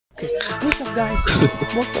Okay, what's up guys?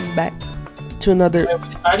 Welcome back to another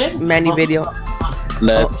Manny video.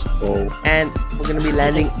 Let's go. And we're gonna be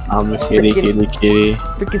landing I'm a kitty.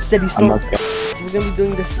 freaking steady storm. We're gonna be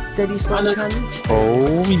doing the steady storm challenge.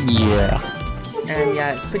 Oh yeah. And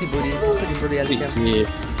yeah, it's pretty booty LTM. Yeah.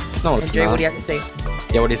 No, it's Jay, not. what do you have to say?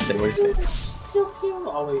 Yeah, what do you say? What do you say?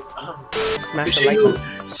 Smash the like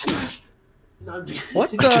button.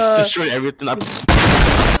 What I just the? destroyed everything.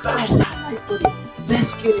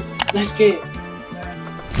 Let's get it.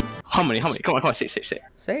 How many? Come on, say it. Say it.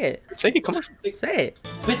 Say it, come on. Say it.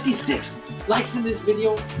 56 likes in this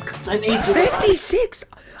video. 56?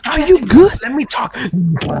 Are you good? Let me talk.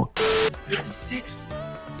 56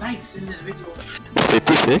 likes in this video.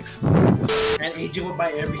 56? And AJ will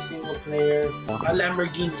buy every single player a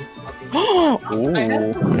Lamborghini. Oh.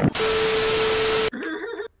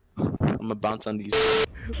 I'm gonna bounce on these.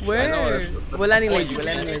 Where? We're landing lazy.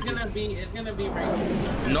 It's gonna be right.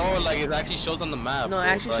 No, like it actually shows on the map. No, it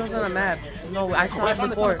actually shows on the map. No, I saw it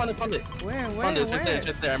before. Found it. Where? It's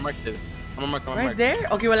right there. I marked it. I'm gonna mark. Right there?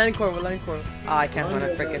 Okay, we're landing core. Oh, I can't find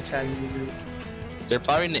a freaking chest. They're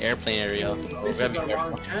probably in the airplane area. This is the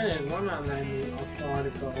wrong challenge. We're not landing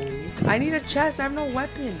only. I need a chest. I have no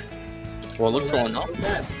weapon. Well, look for one now.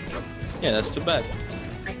 Yeah, that's too bad.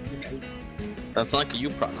 That's not like a you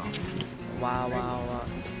pro now. Wow.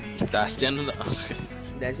 That's the end of the.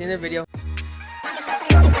 That's in the video.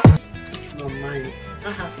 No, mine. I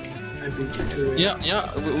beat you to it.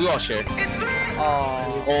 Yeah, we all share.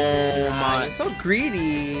 Oh My. so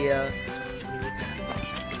greedy.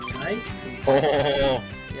 Right? Oh.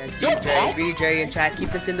 Yeah, greedy Jerry in chat.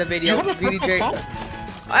 Keep this in the video. You have a Greedy purple Jerry. ball?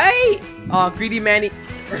 Hey! Oh, greedy Manny.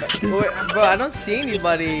 Bro, I don't see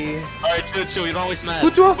anybody. Alright, chill. You don't always mad.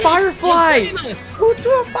 Who threw a firefly? Who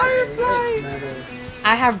threw a firefly? It's metal.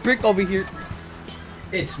 I have brick over here.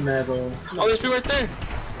 It's metal. Oh, there's people right there.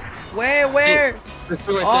 Where? There's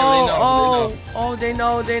people right They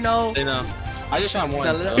know. there. They know. I just shot one.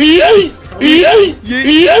 So. Yeah,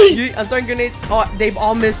 I'm throwing grenades. Oh, they've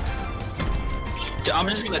all missed. I'm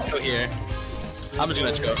just gonna chill here.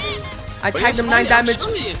 I tagged them 9 damage.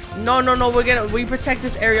 No, we protect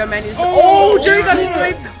this area, man. Jerry got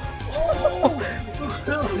sniped.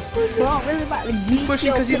 Bro, really about to beat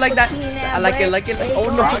Pushing because he's like that. I like it. Oh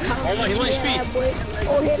no. Oh my, he's on speed.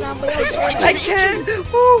 I can't.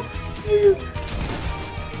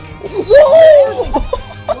 Whoa!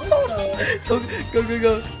 Go.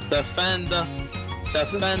 Defend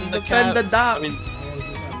the dot. I mean,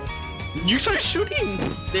 you started shooting.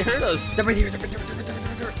 They hurt us. They're right here.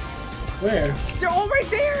 Where? They're all right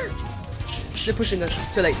there. They're pushing us.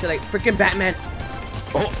 Too late. Freaking Batman.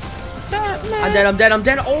 Oh. I'm dead.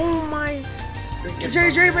 Oh my.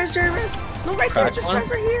 Jerry, rest. No, right there. Just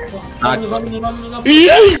rest right here.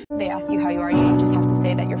 They ask you how you are, you just have to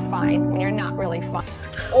say that you're fine when you're not really fine.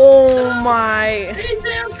 Oh my. Hey,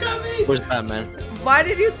 I'm coming. Where's Batman? Why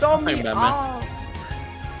did you throw me Batman. off?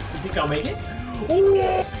 You think I'll make it?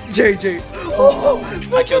 Jerry.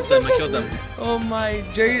 I killed them. Oh my.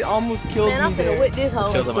 Jerry almost killed Man, me I'm finna there. whip this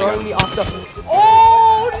hoe. Throwing me off the.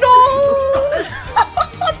 Oh no!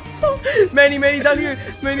 Manny down here.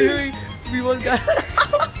 Manny, hurry. We one guy.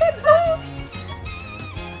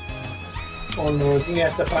 Oh no, I think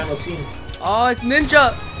that's the final team. Oh, it's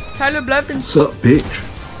Ninja. Tyler Blevins. What's up, bitch?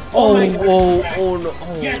 Oh my God. Oh no.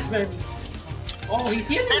 Oh. Yes, man. Oh, he's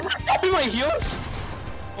here. Open my heels.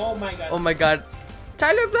 Oh my God. Oh my God.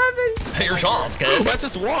 Tyler Blevins. Here's all, kid. What's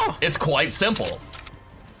this wall? It's quite simple.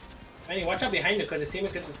 Manny, watch out behind you because it's him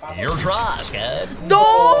because it's popping. Here's Ross, kid. No!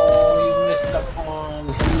 Oh, you missed the pawn.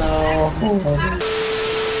 No.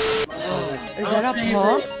 Is that a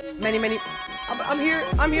pump? Manny. I'm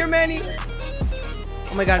here, Manny.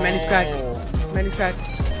 Oh my God, Manny's cracked.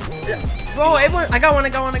 Bro, everyone, I got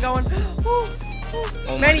one. Oh.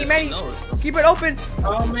 Manny, keep it open.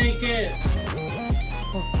 I'll make it.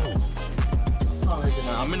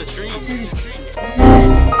 I'm in a tree.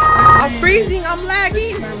 I'm freezing. I'm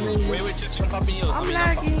lagging. Wait, chill, popping heels. I'm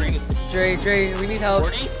lagging. Jerry, we need help.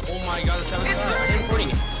 40? Oh my God, the challenge is not. I hit 40.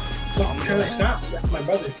 I'm trying to stop. That's my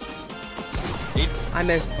brother. I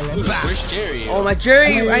missed. Where's Jerry? Oh my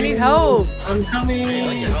Jerry, I need help. I'm coming. I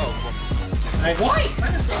like your help. Why?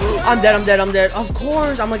 I'm dead. Of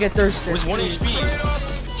course, I'm gonna get thirsty. Where's 1 HP?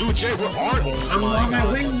 Dude, Jerry, where are you? I'm on my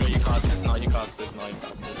way. You cost this.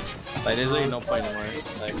 Like, there's really no point anymore.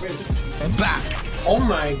 Like, Oh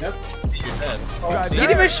my God. you're dead. You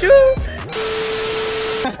didn't even shoot.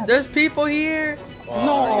 There's people here.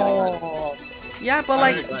 No. Yeah, but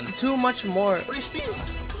like too much more. What is speed?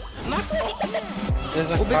 There's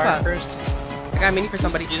a Oh, big car pot. first. I got a mini for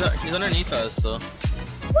somebody. He's underneath us, so.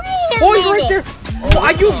 Oh, he's right there. Oh,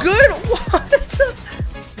 are you good? What?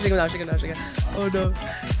 Shake him down, shake him down, shake him down. Oh no.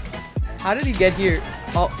 How did he get here?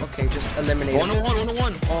 Oh, okay, just eliminate him.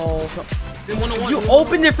 1-on-1. Oh, no. 1-on-1. You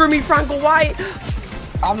opened it for me, Franco. Why?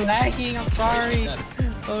 I'm lagging. I'm sorry.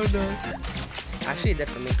 Oh no. Actually, it did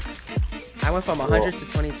for me. I went from 100 to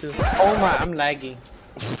 22. Oh my, I'm lagging.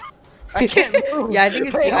 I can't move. Yeah, I think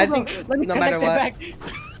it's. Wait, I hold think on. Let me no matter connect what. it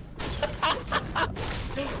back.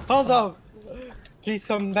 Hold on. Please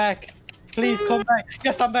come back. Please come back.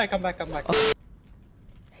 Yes, I'm back. I'm back. I'm back.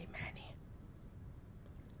 Hey Manny,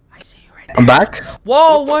 I see you right there. I'm back.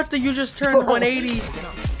 Whoa! What? The you just turned 180.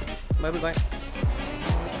 Where we going?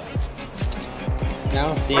 Now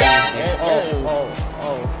I'm seeing anything.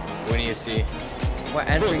 Oh. When do you see? We're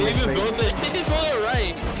entering this Go place. there,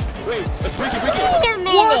 right. Wait, let's break it.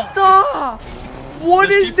 What the? What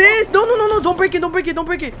is this? No! Don't break it! Don't break it! Don't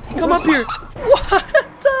break it! Come up here! What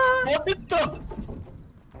the? What the?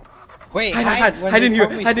 Wait, I didn't hear.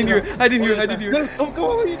 I didn't hear. Go.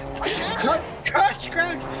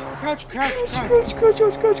 Crouch. I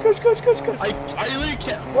literally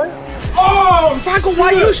can't. Oh, Franco, why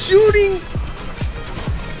are you shooting?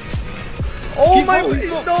 Oh Keep my! going,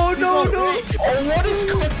 No! Oh, what is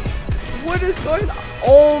going? What is going on?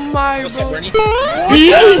 Oh my! What's Bro. up, Bernie?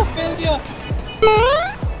 Failure.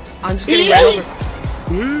 I'm just getting ran over.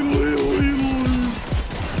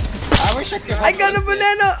 I wish I could. I got a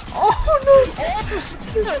banana. Oh no!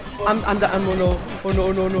 I'm the ammo. No!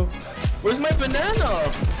 Oh no! Where's my banana?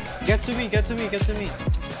 Get to me.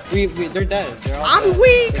 They're dead. They're all I'm dead.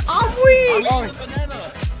 weak. I'm weak. Where's my banana?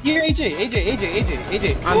 Here, AJ.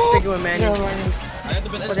 I'm sticking with Manny. I have the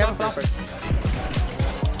banana. Oh, they have a flopper.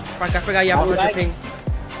 Frank, I forgot you have a bunch of ping.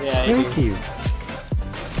 Yeah, thank you.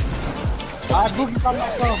 I boogie from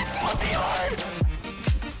myself.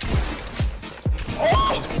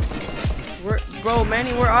 Bro,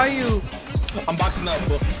 Manny, where are you? I'm boxing up,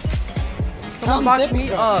 bro. Someone box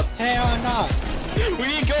me up. Hell no. We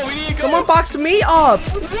need to go. Someone boxed me up.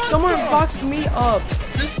 Someone boxed me up.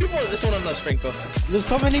 There's people. This one on us, Franco. There's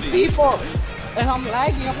so many people. And I'm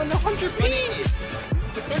lagging. I'm on 100 feet.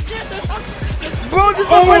 Bro, this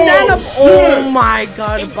is a banana. Oh my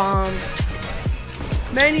god, bomb.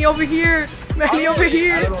 Manny over here. Manny over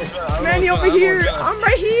here. Manny over here. I'm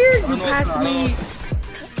right here. You passed me.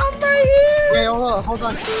 I'm right here. Wait, hold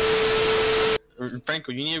on.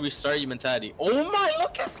 Franco, you need to restart your mentality. Oh my,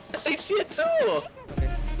 look at this. They see it too.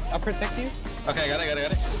 I'll protect you. Okay, I got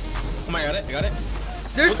it. Oh my, I got it.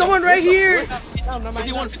 There's someone right here. 51.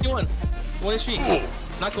 1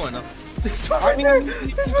 HP. Not going up. There's someone right there.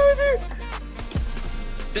 There's someone right there.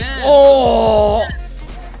 Damn. Oh.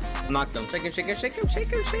 Knocked them. Shake him.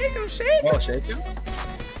 Oh, shake him.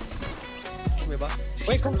 Come here, Bob.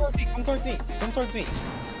 Wait, come towards me.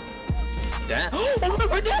 Damn. Oh,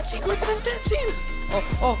 we're dancing. We're dancing.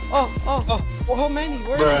 Oh, Manny,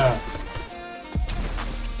 where?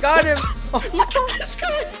 Got him. Look at this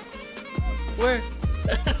guy. Where?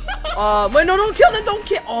 Wait, no, don't kill him. Don't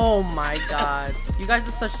kill. Oh my god. You guys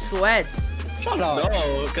are such sweats. Shut up.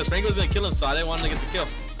 No, because Franco's gonna kill him, so I didn't want him to get the kill.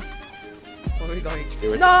 Where are we going? No!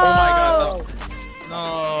 No! Oh my god,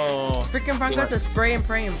 no. Freaking Franco have to spray and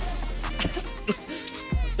pray him.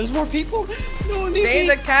 There's more people? No, Stay in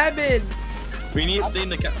the cabin. We need to stay in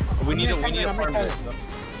the We need a farm this.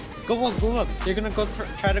 Go up. They're gonna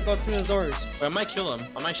try to go through the doors. Wait, I might kill him.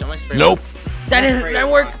 I might spray Nope. him. That didn't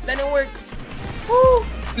work. Woo.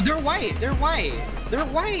 They're white.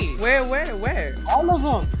 Where? All of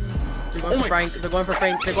them. They're going for Frank. They're going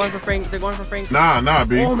for Frank. Nah,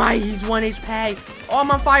 B. Oh my, he's 1 HP. Oh,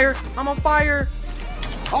 I'm on fire.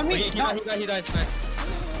 On me. Oh, he died. Nice.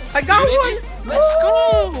 I got one. Let's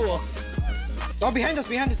go. Oh, behind us.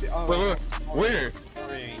 Oh, Wait. Where?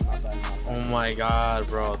 Oh my god,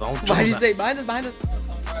 bro. Don't Why did you say behind us?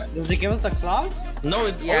 Does it give us the claws? No,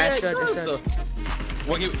 Yeah, it should.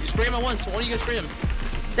 Well, you spray him at once. Why don't you guys spray him?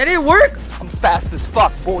 That didn't work. I'm fast as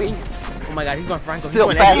fuck, boy. Oh my god, he's going Franco. Still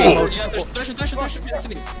He's going fast. XP mode. Yeah, there's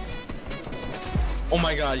Oh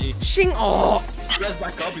my god, Shing. Oh. he guys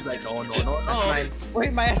back up. He's like, no. That's mine.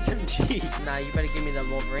 Wait, my SMG. Nah, you better give me the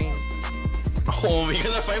Wolverine. Oh, we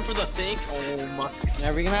gonna fight for the thing? Oh my.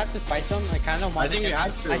 Are we gonna have to fight them? I kind of want I think we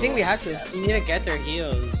have to. I think we have to. We need to get their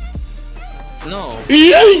heals. No.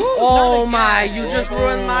 Oh my, you just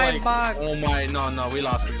ruined my box. Oh my, no, we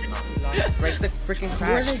lost it. No. Break the freaking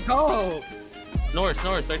Where'd crash. they go? North,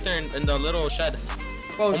 right there in the little shed.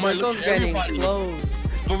 Bro, Oh my, look circle's at getting everybody. close.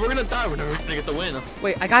 But we're gonna die. We're never gonna get the win.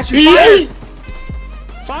 Wait, I got you. Fire!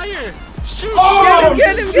 Fire! Shoot!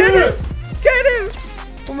 Get him!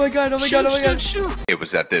 Oh my god. Shoot! It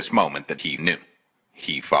was at this moment that he knew.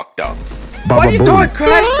 He fucked up. Why do you throw a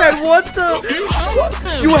crash pad? What the?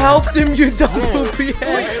 What? You helped him, you double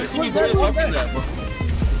BS.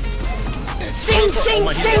 Sing.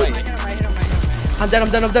 I'm dead.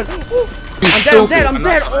 I'm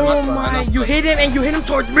dead. Oh my! You hit him and you hit him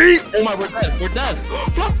towards me. Oh my, we're dead.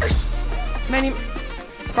 Manny,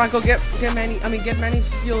 Franco, get Manny. I mean, get Manny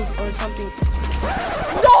skills or something.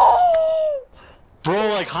 No! Bro,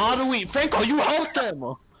 like, how do we? Franco, you helped them.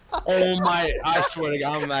 Oh my! I swear to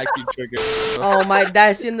God, I'm actually triggered. Oh my!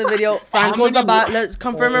 That's in the video. Franco's about. Let's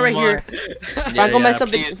confirm it right here. Franco messed up.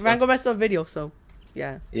 Franco messed up video. So,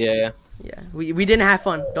 yeah. Yeah. We didn't have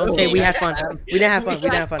fun. Don't say we had fun. We didn't have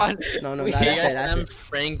fun. No. That's it.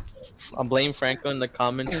 Frank, I'll blame Franco in the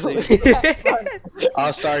comments, please.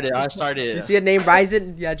 I'll start it. You see a name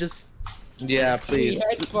Ryzen? Yeah, Yeah, please.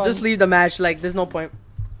 Just leave the match. Like, there's no point.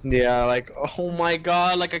 Yeah, like, oh my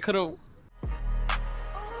God, like I could've.